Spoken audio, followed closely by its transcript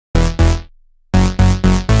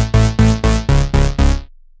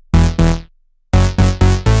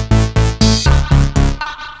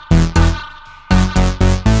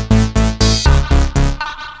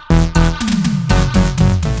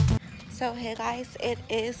guys, it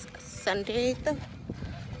is Sunday the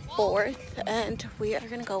 4th and we are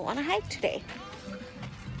gonna go on a hike today.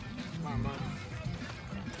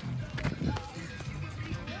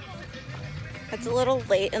 It's a little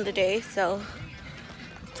late in the day, so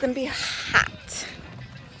it's gonna be hot.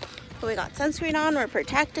 But we got sunscreen on, we're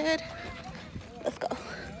protected. Let's go.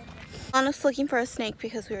 Anna's looking for a snake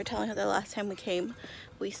because we were telling her the last time we came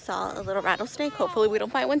we saw a little rattlesnake. Hopefully we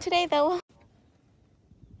don't find one today though.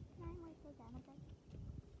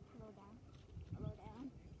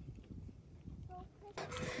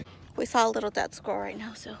 We saw a little dead squirrel right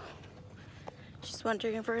now, so she's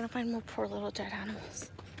wondering if we're gonna find more poor little dead animals.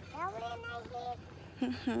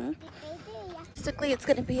 Basically, it's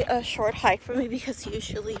gonna be a short hike for me because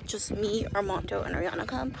usually just me, Armando, and Ariana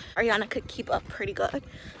come. Ariana could keep up pretty good,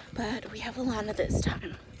 but we have Alana this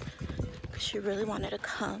time because she really wanted to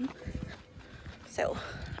come. So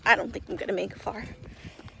I don't think I'm gonna make it far.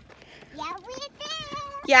 Yeah, we did.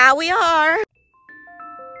 Yeah, we are.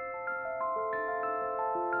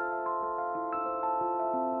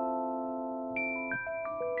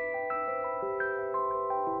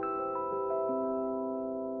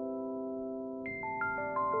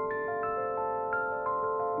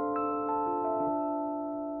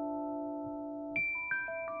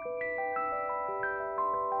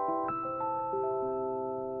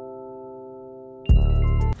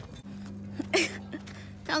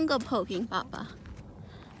 Don't go poking, Papa.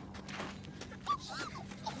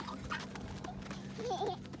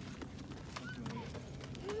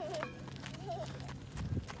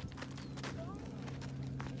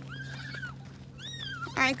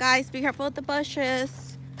 Alright guys, be careful with the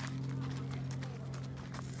bushes.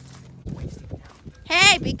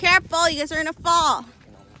 Hey, be careful, you guys are gonna fall.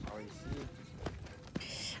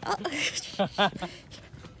 Oh.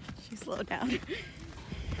 She slowed down.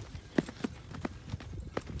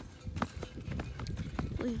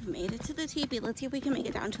 We've made it to the teepee. Let's see if we can make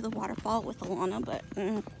it down to the waterfall with Alana, but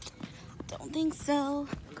don't think so.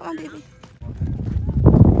 Come on, baby.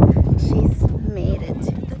 She's made it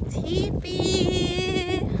to the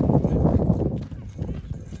teepee.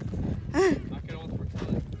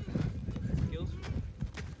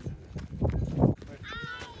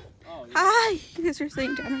 Hi, you guys are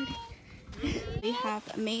sitting down already. We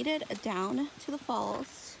have made it down to the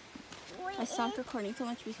falls. I stopped recording so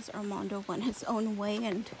much because Armando went his own way,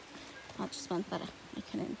 and not just meant that I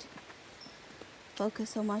couldn't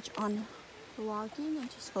focus so much on vlogging and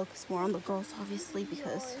just focus more on the girls, obviously,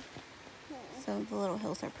 because some of the little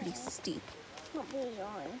hills are pretty steep. Do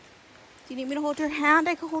you need me to hold your hand?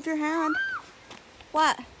 I can hold your hand.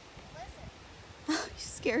 What? You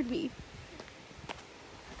scared me.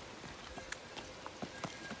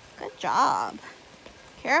 Good job.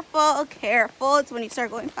 Careful, careful. It's when you start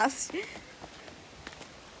going fast.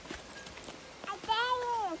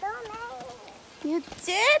 You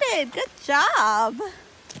did it! Good job!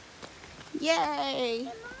 Yay!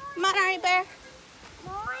 Come on, Ari Bear.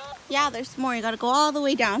 More? Yeah, there's more. You gotta go all the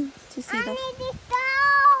way down to see the. I need to go!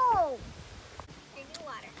 I need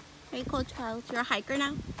water. Hey, Coach Charles, you're a hiker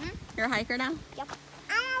now? You're a hiker now? Yep.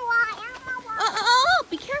 I want water. Oh,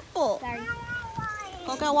 be careful! Sorry.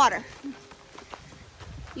 Go get water.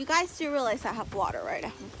 You guys do realize I have water, right? I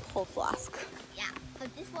have a whole flask. Yeah,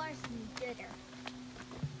 but this water's better.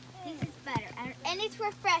 This is better, and it's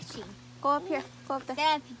refreshing. Go up here. Go up there.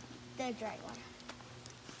 Instead of the dry water.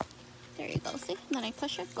 There you go. See? And then I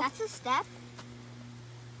push it. Go. That's a step.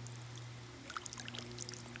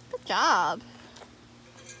 Good job.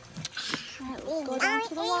 All right, let's go down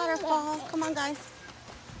to the waterfall. Come on, guys.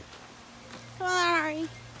 Come on, Ari.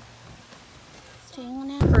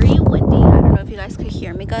 Staying in. Pretty windy. I don't know if you guys could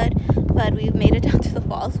hear me good, but we made it down to the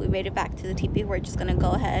falls. We made it back to the teepee. We're just gonna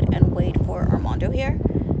go ahead and wait for Armando here.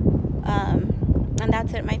 And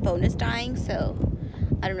that's it. My phone is dying, so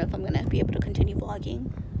I don't know if I'm gonna be able to continue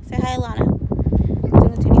vlogging. Say hi, Alana. I'm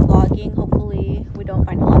gonna continue vlogging. Hopefully we don't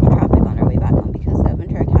find a lot of traffic on our way back home because the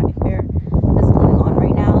Ventura County Fair is going on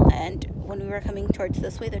right now, and when we were coming towards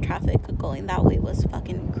this way, the traffic going that way was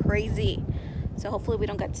fucking crazy. So hopefully we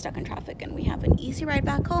don't get stuck in traffic and we have an easy ride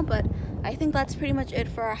back home. But I think that's pretty much it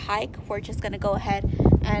for our hike. We're just gonna go ahead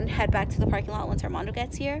and head back to the parking lot once Armando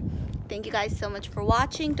gets here. Thank you guys so much for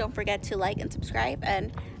watching. Don't forget to like and subscribe,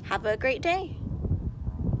 and have a great day.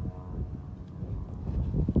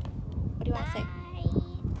 What do you want to say?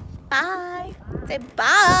 Bye. Say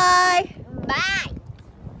bye. Bye.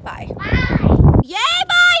 Bye. Bye. Yay,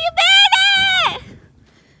 bye, you made it!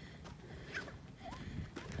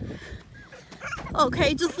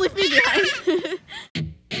 Okay, just leave me behind.